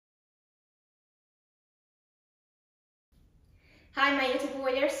Hi my YouTube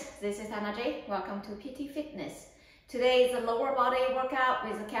warriors, this is Anna J. Welcome to PT Fitness. Today is a lower body workout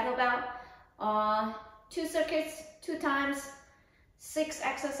with a kettlebell. 2 circuits, 2 times, 6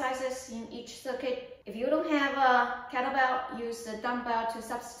 exercises in each circuit. If you don't have a kettlebell, use a dumbbell to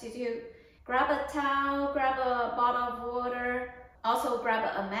substitute. Grab a towel, grab a bottle of water, also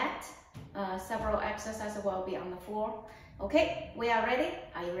grab a mat. Several exercises will be on the floor. Okay, we are ready.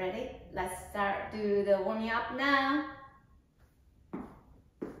 Are you ready? Let's start do the warming up now.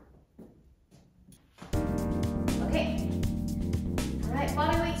 Okay. Alright,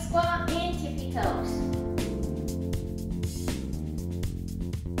 body weight squat and tippy toes.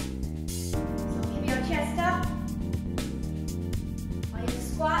 So keep your chest up. While you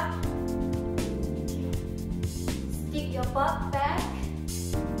squat, stick your butt back.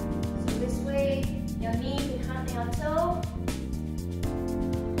 So this way, your knee behind your toe.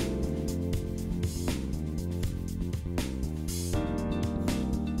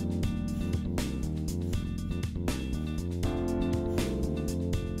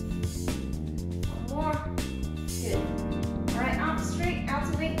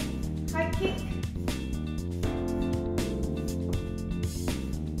 High kick.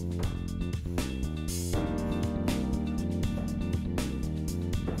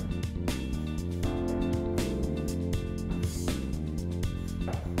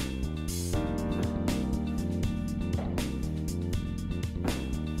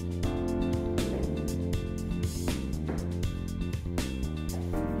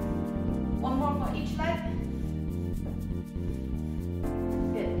 One more for each leg.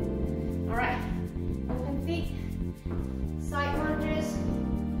 Side lunges.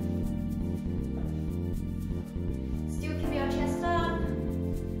 Still keep your chest up.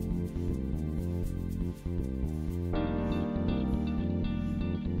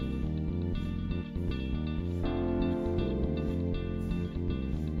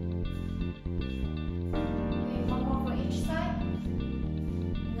 Okay, one more for each side.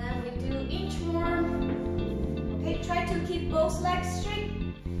 And then we do inch more. Okay, try to keep both legs straight.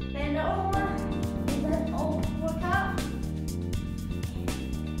 Bend over. And then work out.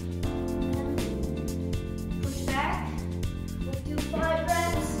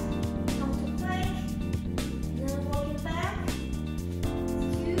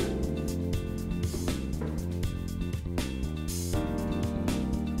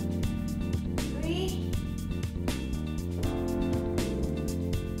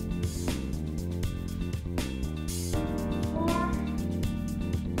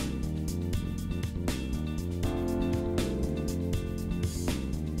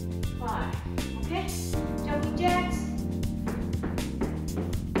 Okay, jumping jacks.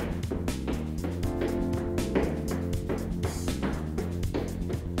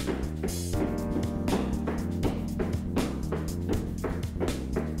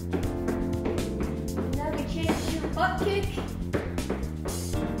 Now we change to butt kick.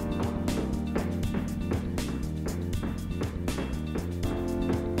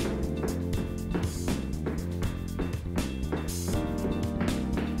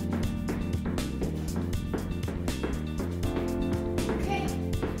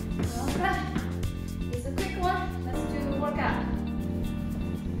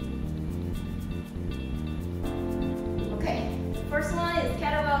 First one is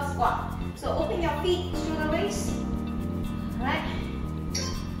kettlebell squat. So open your feet, shoulder raise. Alright.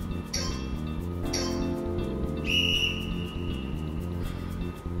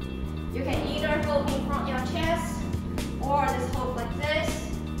 You can either go in front of your chest or just hold like this.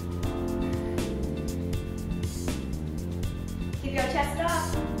 Keep your chest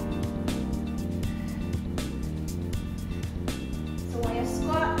up. So when you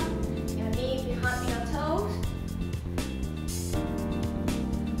squat, your knee behind your toes.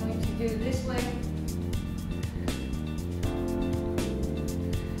 Do this way.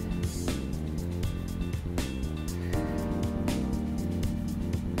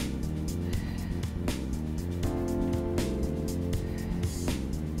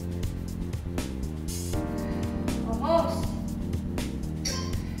 Almost.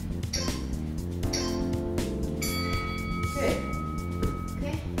 Good.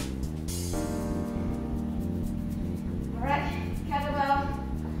 Okay. All right. Kettlebell.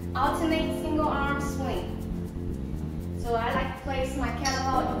 Alternate single arm swing. So I like to place my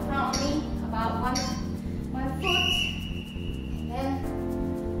kettlebell in front of me, about one foot, and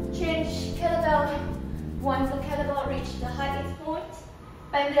then change kettlebell when the kettlebell reaches the highest point.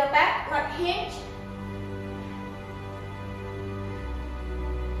 Bend your back, right hinge.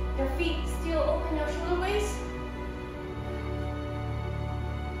 Your feet still open your shoulder blades.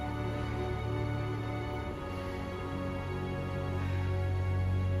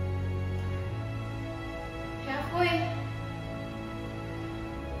 way.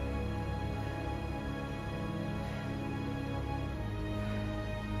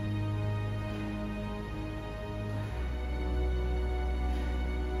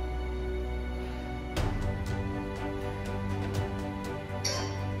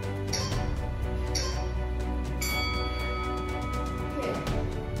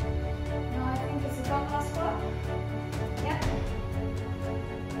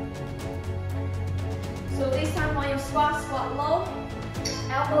 So this time when you squat, squat low,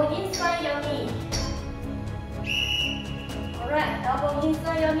 elbow inside your knee. Alright, elbow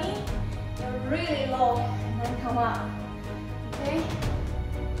inside your knee, you're really low, and then come up, okay?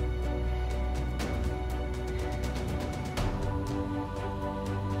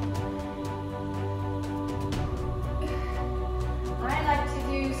 I like to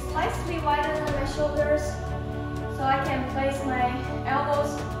do slightly wider than my shoulders, so I can place my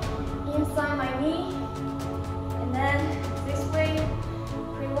elbows inside my knee. And then this way,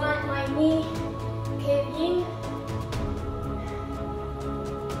 rewind my knee, cave in.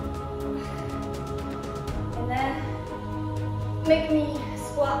 And then make me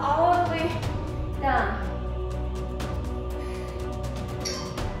squat all the way down.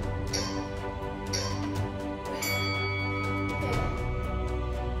 Okay.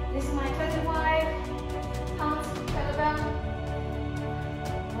 This is my 25 pounds kettlebell.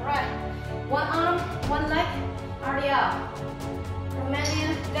 Alright, one arm, one leg. RDL,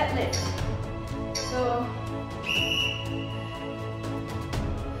 Romanian deadlift. So,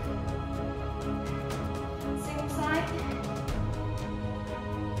 same side.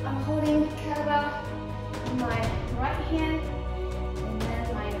 I'm holding kettlebell in my right hand, and then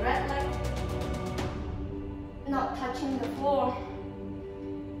my right leg not touching the floor.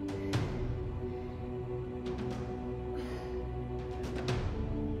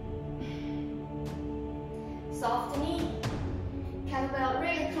 Soft knee, kettlebell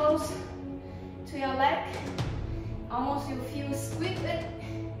really close to your leg. Almost you feel squeeze it.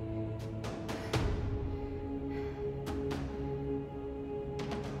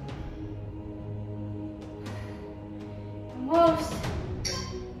 Almost.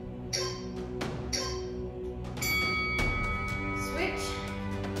 Switch.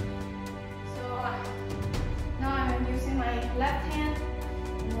 So now I'm using my left hand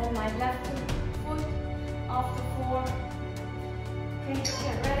and then my left foot off the floor. Okay,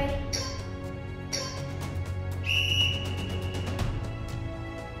 get ready.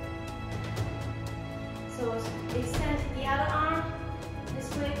 So extend the other arm. This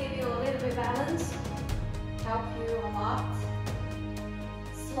will give you a little bit balance, help you a lot.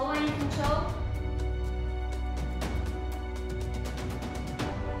 Slow and control.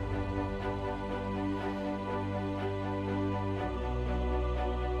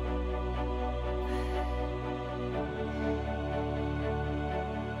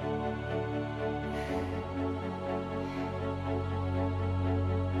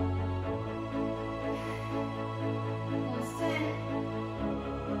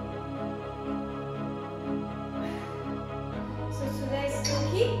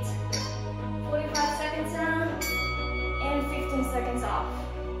 HIIT, 45 seconds on and 15 seconds off.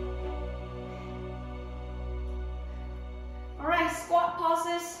 Alright, squat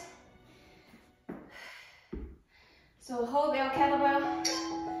poses. So hold your kettlebell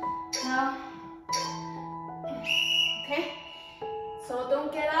now. Okay, so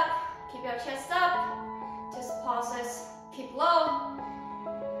don't get up, keep your chest up, just pauses, keep low.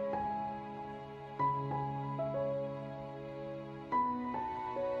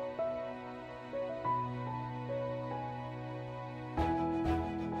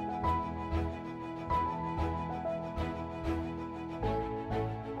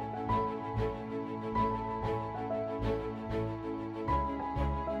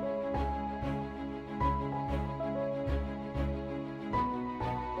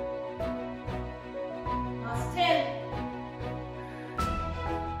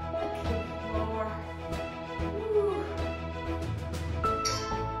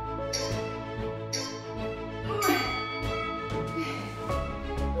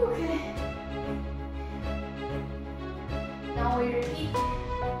 Now we repeat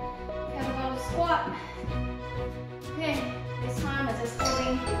kettlebell squat. Okay, this time I'm just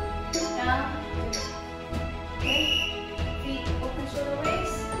holding down. Okay, feet open shoulder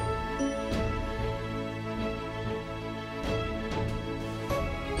raise.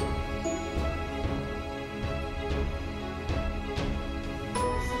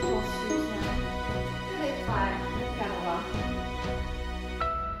 Supposed to use 35 kettlebell.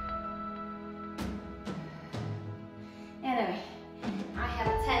 Anyway, I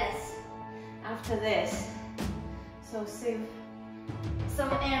have tennis after this. So save some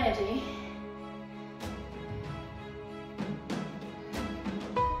energy.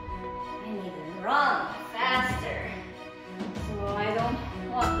 I need to run faster, so I don't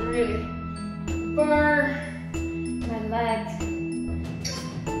want to really burn my legs.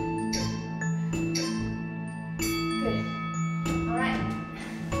 Good. All right.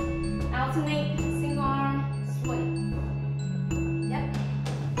 Alternate single arm swing. Yep.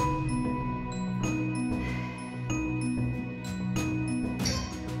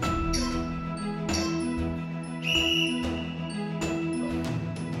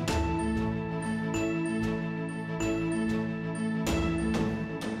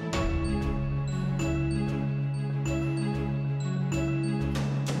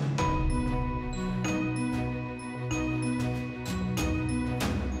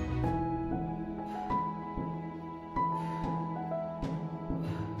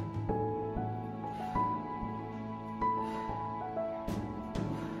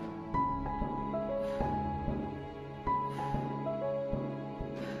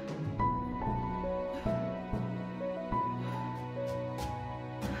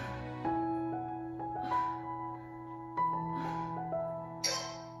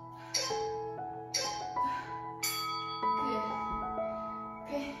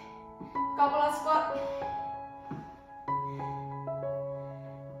 Couple of squat.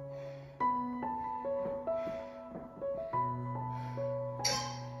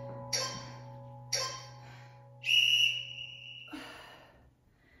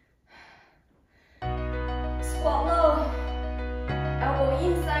 Squat low. Elbow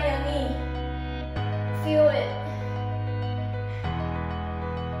inside your knee. Feel it.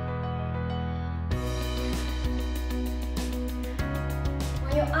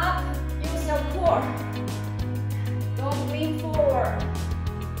 When you're up, use your core. Don't lean forward.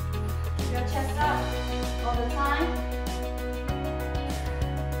 Keep your chest up all the time.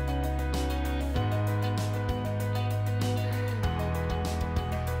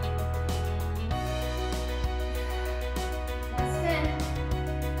 Last 10.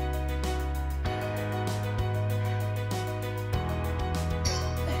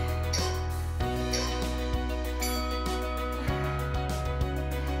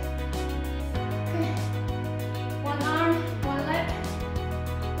 One arm, one leg,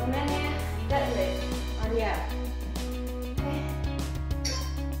 Romania deadlift. Oh yeah.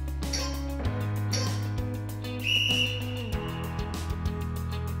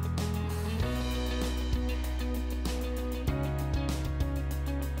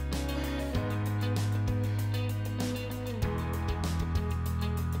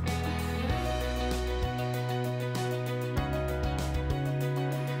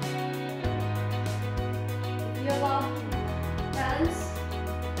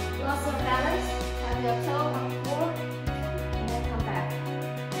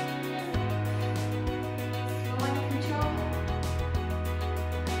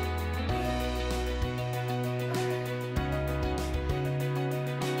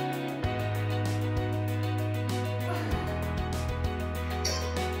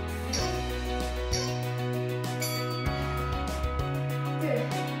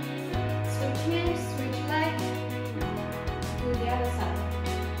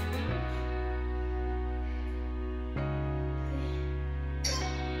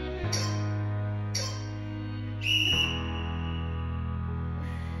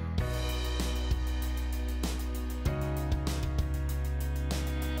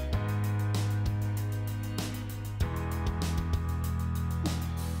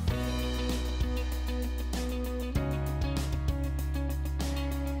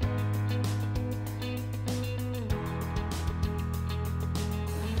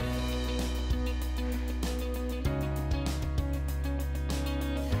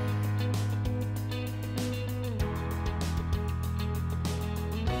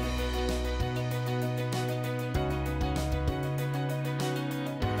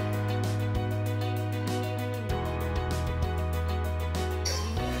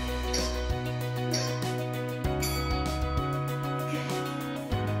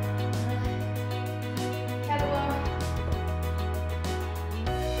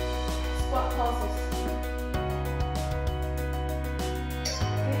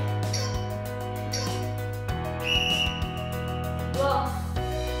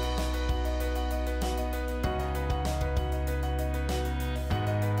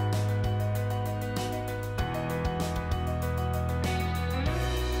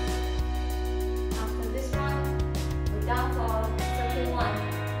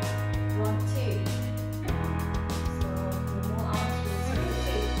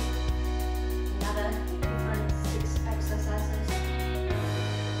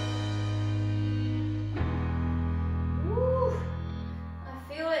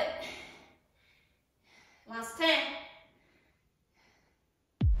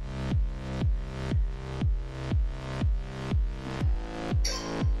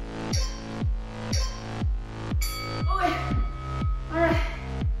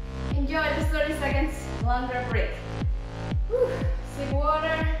 longer break. Whew. Sip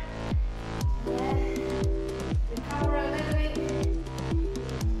water. And recover a little bit.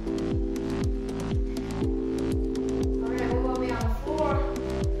 Alright, we will be on the floor.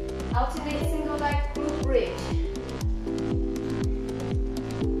 Alternate single leg glute bridge.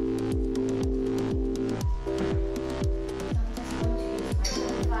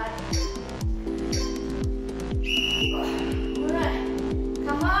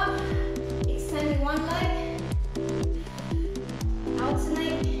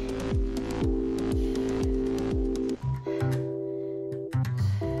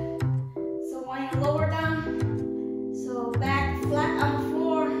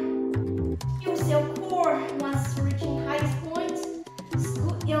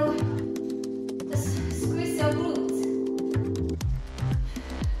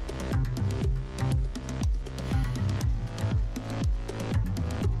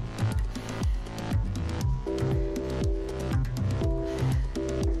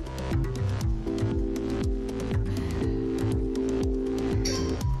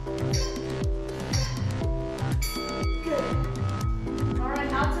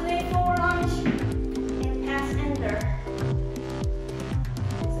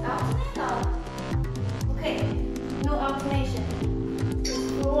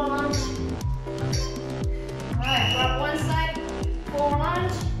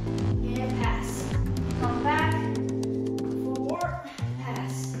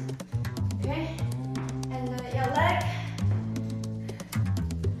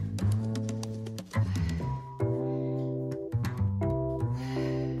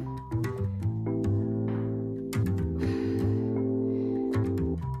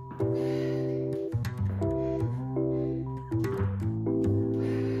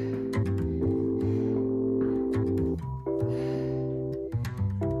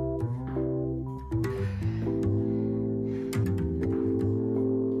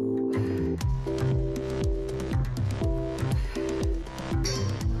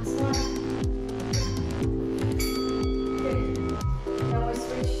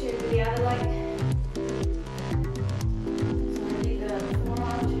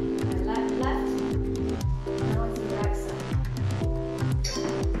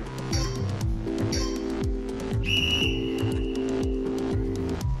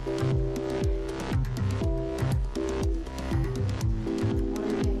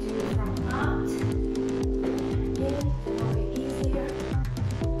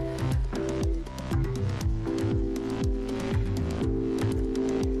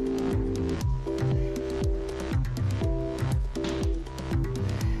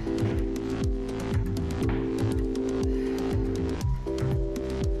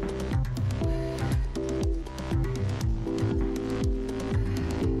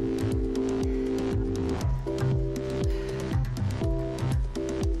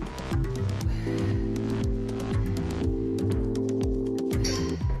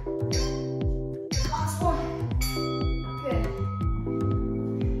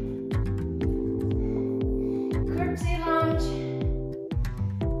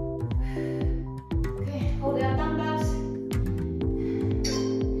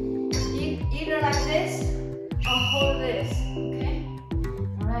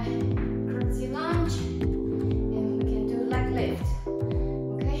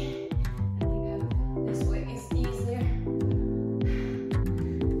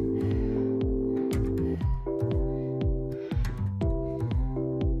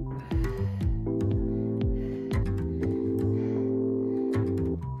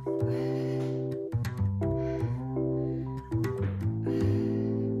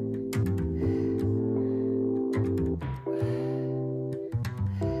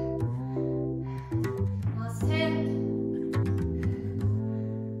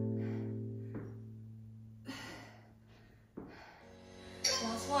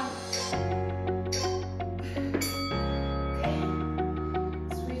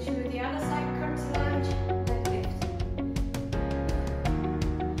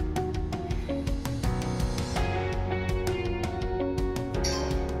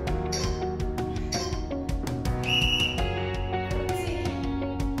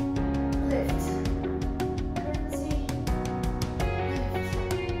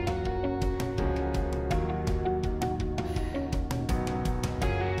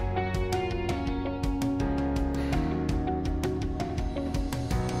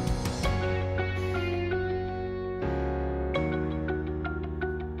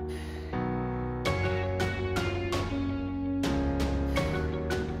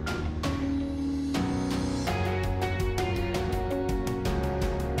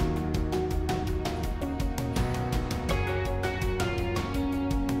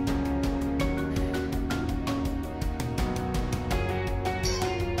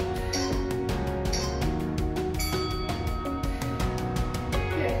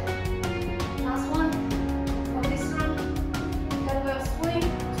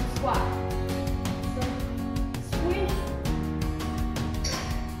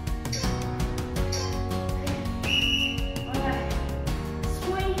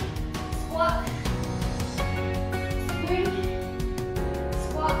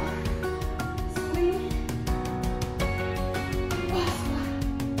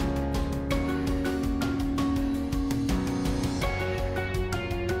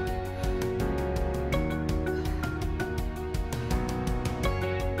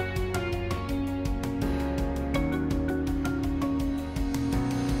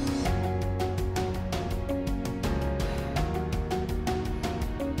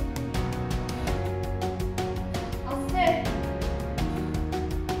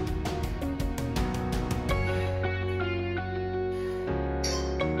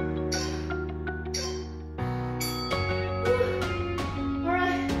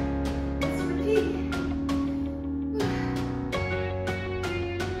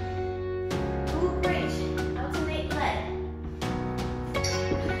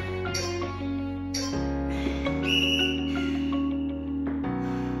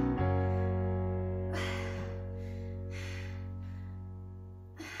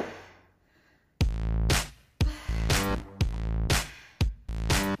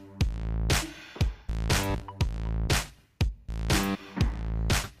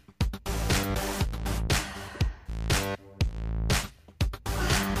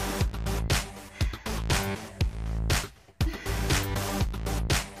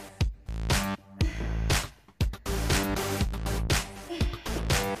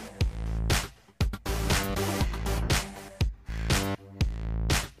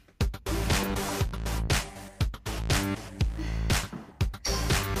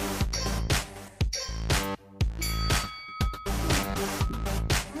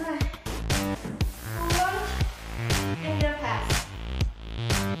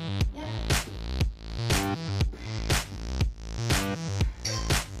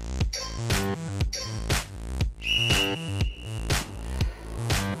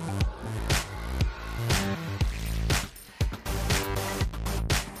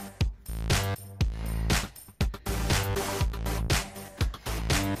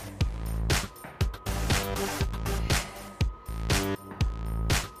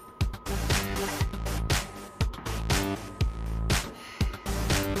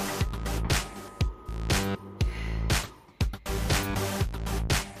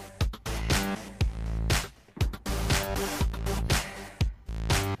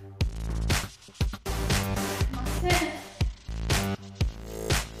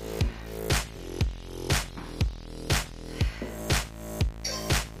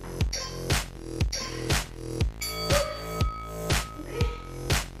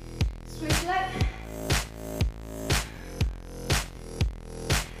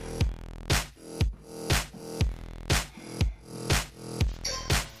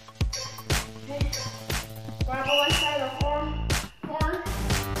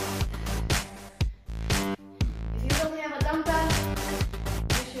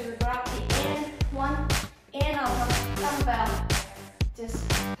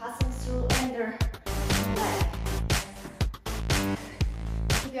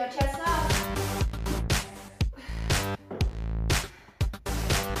 Keep your chest up.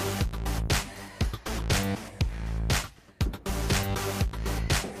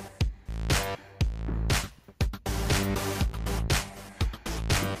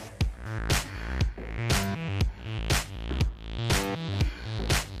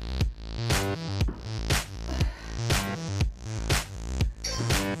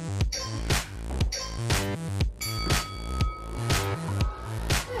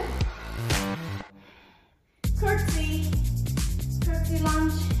 Curtsy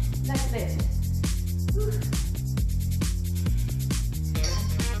lunge, leg lift.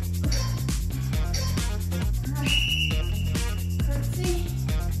 Curtsy,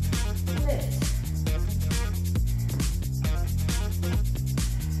 lift.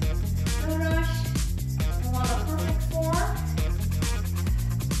 No rush. You want a perfect form.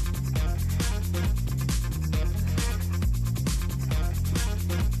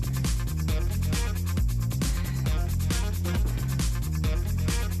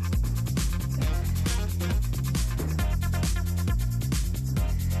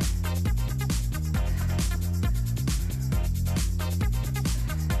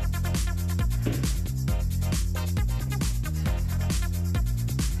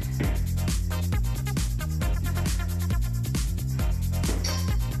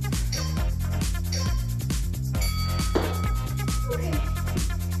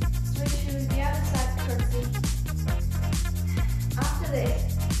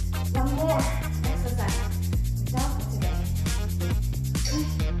 One more exercise. Done for today.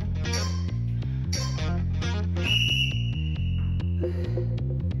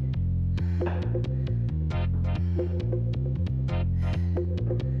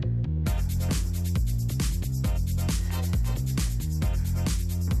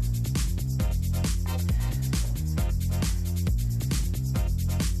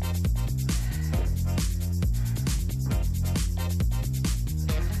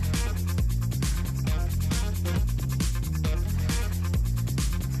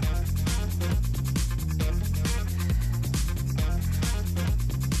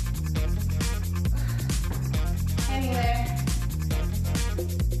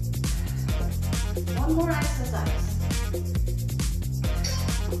 One more exercise.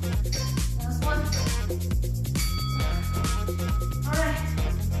 Last one. Alright.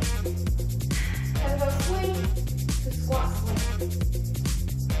 Kettlebell swing to squat swing.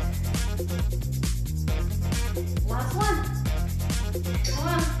 Last one. Come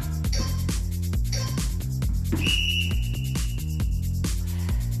on.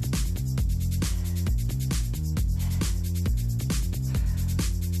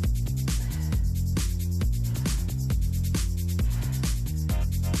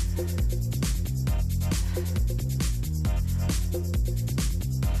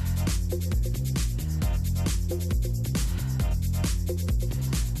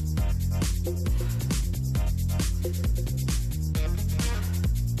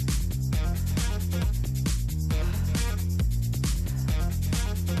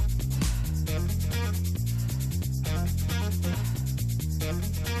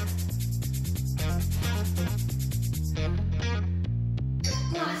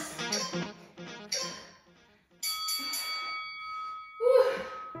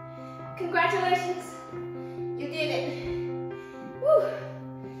 Congratulations, you did it. Woo.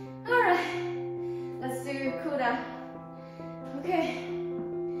 All right, let's do cool down. Okay,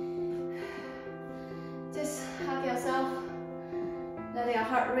 just hug yourself, let your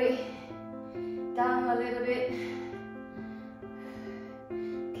heart rate down a little bit.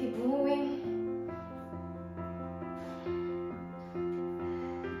 Keep moving.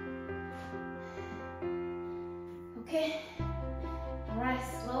 Okay. Alright,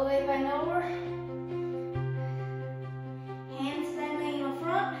 slowly bend over. Hands standing in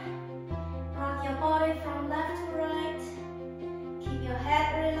front. Rock your body from left to right. Keep your head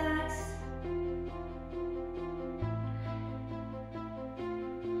relaxed.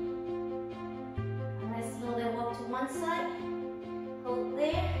 Alright, slowly walk to one side. Hold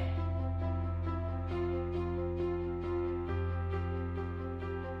there.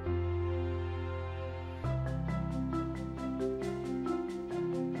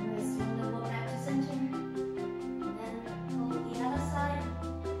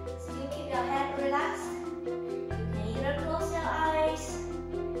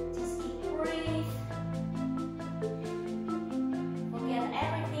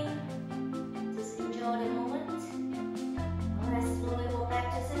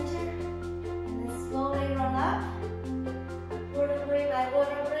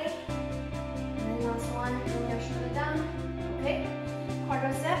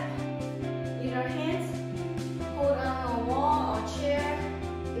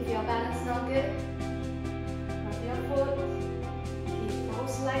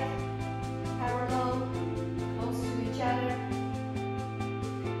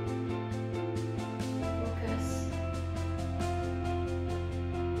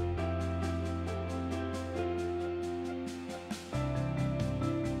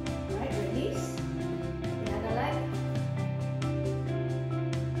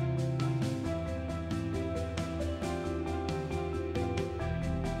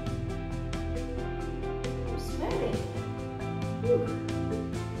 Okay,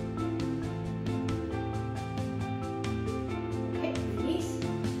 release.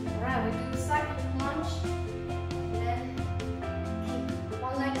 Alright, we do the side lunge. Then keep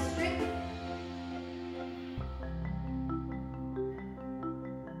one leg straight.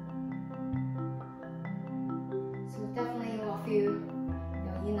 So definitely you will feel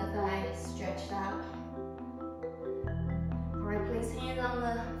your inner thigh stretched out. Alright, place hands on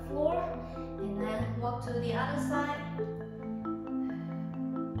the floor and then walk to the other side.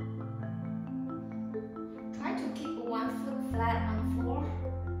 Try to keep one foot flat on the floor,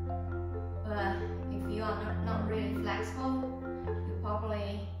 but if you are not really flexible, you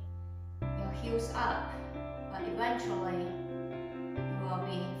probably your heels up, but eventually you will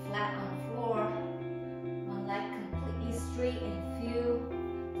be flat on the floor, one leg completely straight and feel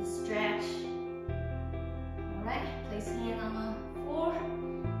the stretch. Alright, place hand on the floor.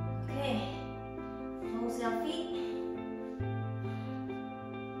 Okay, close your feet.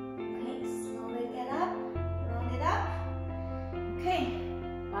 Okay, slowly get up, round it up. Okay,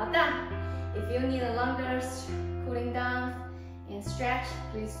 well done. If you need a longer cooling down and stretch,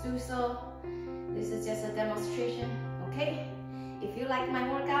 please do so. This is just a demonstration, okay? If you like my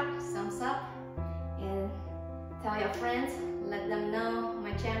workout, thumbs up and tell your friends, let them know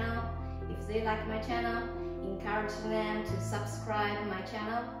my channel. If they like my channel, encourage them to subscribe my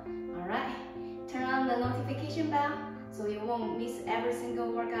channel. Alright, turn on the notification bell so you won't miss every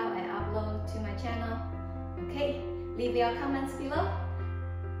single workout I upload to my channel. Okay, leave your comments below.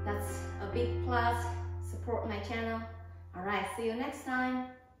 That's a big plus. Support my channel. Alright, see you next time.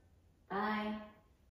 Bye.